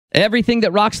Everything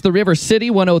that rocks the River City,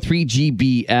 103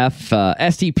 GBF,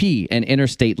 STP, and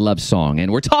Interstate Love Song.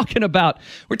 And we're talking about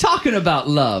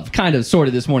love, kind of, sort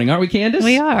of this morning, aren't we, Candace?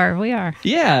 We are.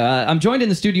 Yeah, I'm joined in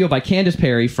the studio by Candace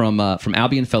Perry from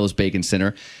Albion Fellows Bacon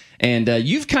Center. And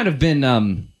you've kind of been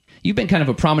kind of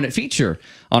a prominent feature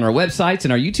on our websites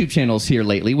and our YouTube channels here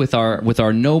lately with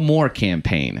our No More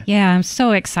campaign. Yeah, I'm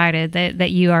so excited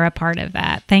that you are a part of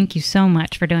that. Thank you so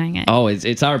much for doing it. Oh,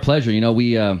 it's our pleasure. You know,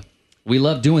 we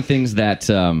love doing things that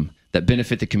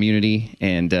benefit the community,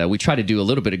 and we try to do a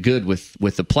little bit of good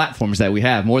with the platforms that we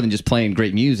have, more than just playing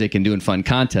great music and doing fun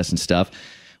contests and stuff.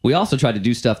 We also try to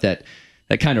do stuff that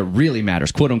kind of really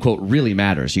matters, quote unquote, really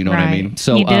matters. You know what I mean?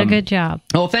 So you did a good job.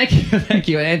 Oh, thank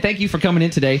you, and thank you for coming in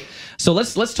today. So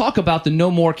let's talk about the No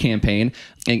More campaign.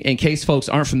 In case folks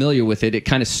aren't familiar with it, it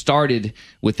kind of started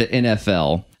with the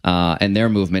NFL. And their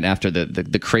movement after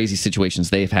the crazy situations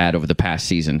they've had over the past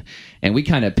season. And we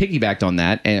kind of piggybacked on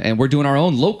that, and we're doing our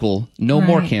own local No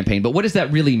More campaign. But what does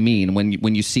that really mean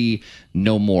when you see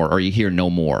No More or you hear No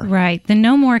More? Right. The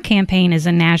No More campaign is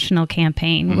a national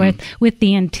campaign with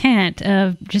the intent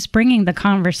of just bringing the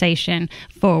conversation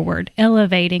forward,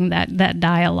 elevating that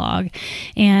dialogue.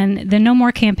 And the No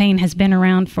More campaign has been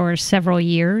around for several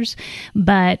years,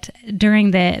 but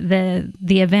during the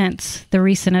events, the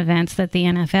recent events that the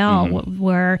NFL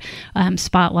were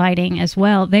spotlighting as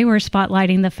well, they were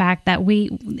spotlighting the fact that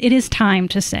it is time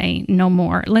to say no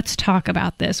more. Let's talk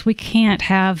about this. We can't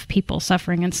have people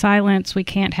suffering in silence. We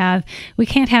can't have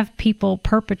people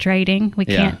perpetrating.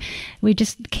 We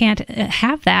just can't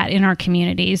have that in our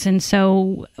communities. And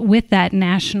so with that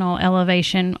national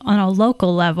elevation on a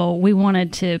local level, we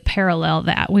wanted to parallel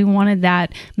that. We wanted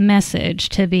that message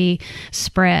to be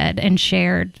spread and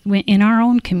shared in our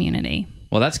own community.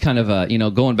 Well, that's kind of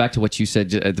going back to what you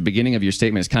said at the beginning of your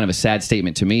statement, it's kind of a sad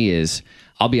statement to me is,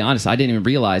 I'll be honest, I didn't even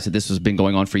realize that this has been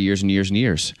going on for years and years and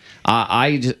years.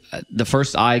 The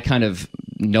first I kind of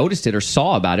noticed it or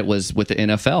saw about it was with the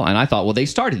NFL, and I thought, well, they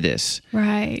started this.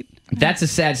 Right. That's a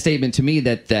sad statement to me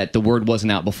that the word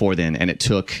wasn't out before then, and it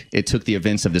took the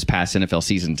events of this past NFL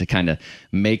season to kind of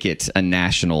make it a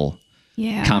national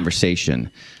conversation.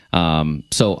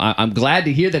 So I'm glad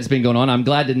to hear that it's been going on. I'm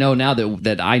glad to know now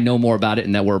that I know more about it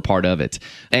and that we're a part of it.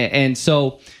 And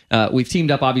so we've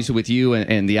teamed up obviously with you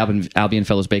and the Albion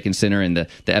Fellows Bacon Center and the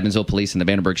Evansville Police and the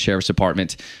Vandenberg Sheriff's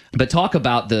Department. But talk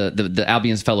about the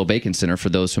Albion's Fellow Bacon Center for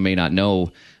those who may not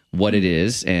know what it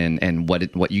is and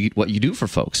what you do for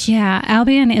folks. Yeah,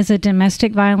 Albion is a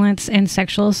domestic violence and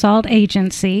sexual assault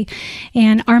agency,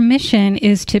 and our mission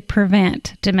is to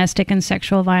prevent domestic and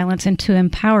sexual violence and to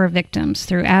empower victims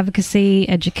through advocacy,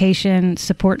 education,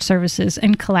 support services,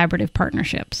 and collaborative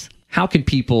partnerships. How can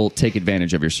people take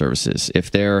advantage of your services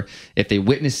if they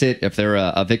witness it, if they're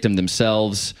a victim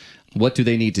themselves? What do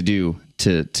they need to do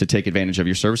to take advantage of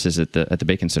your services at the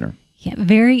Bacon Center? Yeah,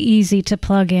 very easy to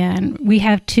plug in. We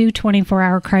have 2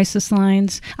 24-hour crisis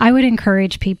lines. I would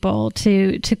encourage people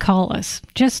to call us.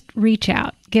 Just reach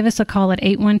out. Give us a call at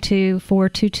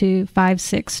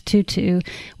 812-422-5622.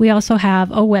 We also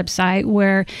have a website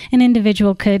where an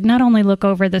individual could not only look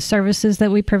over the services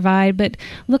that we provide, but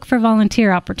look for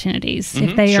volunteer opportunities.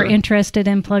 If they are interested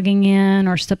in plugging in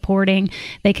or supporting,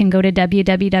 they can go to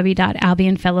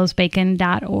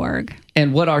www.albionfellowsbacon.org.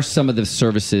 And what are some of the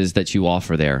services that you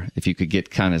offer there, if you could get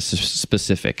kind of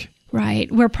specific?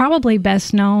 Right. We're probably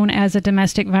best known as a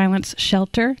domestic violence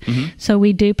shelter. So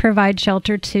we do provide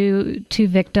shelter to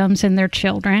victims and their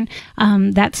children.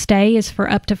 That stay is for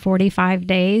up to 45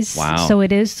 days. Wow. So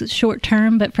it is short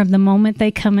term, but from the moment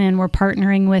they come in, we're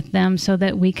partnering with them so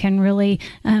that we can really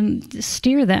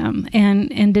steer them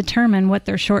and determine what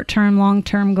their short term, long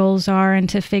term goals are and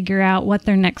to figure out what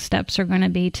their next steps are going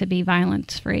to be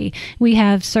violence free. We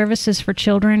have services for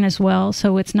children as well.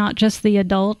 So it's not just the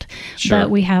adult, but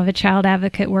we have a child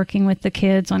advocate working with the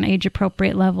kids on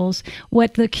age-appropriate levels.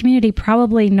 What the community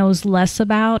probably knows less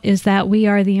about is that we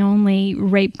are the only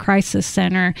rape crisis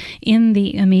center in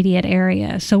the immediate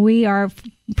area. So we are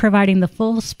providing the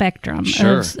full spectrum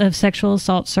of sexual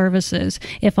assault services.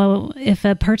 If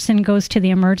a person goes to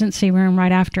the emergency room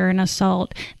right after an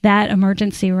assault, that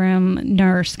emergency room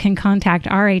nurse can contact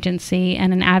our agency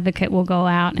and an advocate will go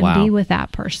out and be with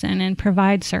that person and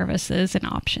provide services and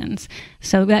options.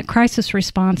 So that crisis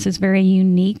response is very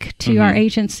unique to our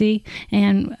agency.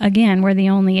 And again, we're the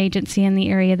only agency in the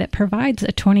area that provides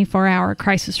a 24-hour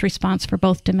crisis response for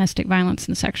both domestic violence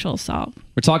and sexual assault.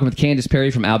 We're talking with Candace Perry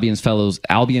from Albion Fellows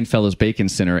Bacon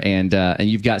Center, and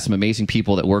you've got some amazing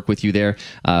people that work with you there,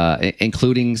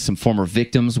 including some former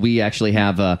victims. We actually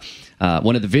have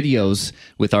one of the videos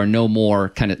with our No More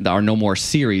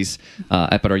series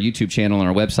up at our YouTube channel and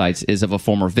our websites is of a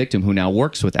former victim who now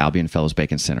works with Albion Fellows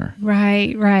Bacon Center.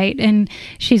 Right. And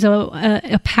she's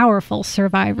a powerful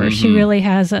survivor. Mm-hmm. She really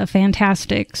has a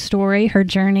fantastic story. Her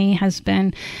journey has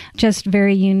been just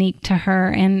very unique to her,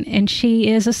 and she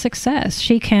is a success.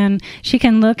 She can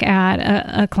look at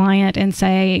a client and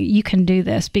say, you can do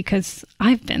this because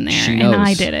I've been there and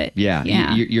I did it. Yeah.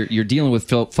 You're dealing with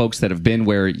folks that have been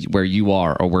where you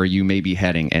are or where you may be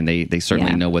heading, and they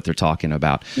certainly know what they're talking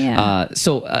about. Yeah.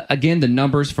 So again, the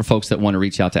numbers for folks that want to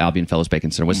reach out to Albion Fellows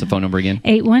Bacon Center. What's the phone number again?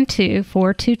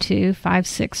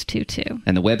 812-422-5622.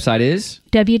 And the website is?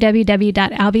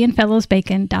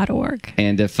 www.albionfellowsbacon.org.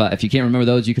 And if you can't remember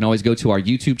those, you can always go to our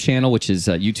YouTube channel, which is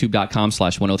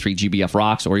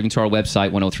youtube.com/103GBFRocks, or even to our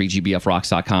website,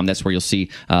 103GBFRocks.com. That's where you'll see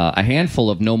a handful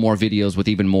of No More videos with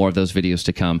even more of those videos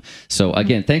to come. So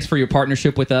again, thanks for your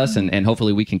partnership with us, and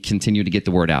hopefully we can continue to get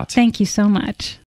the word out. Thank you so much.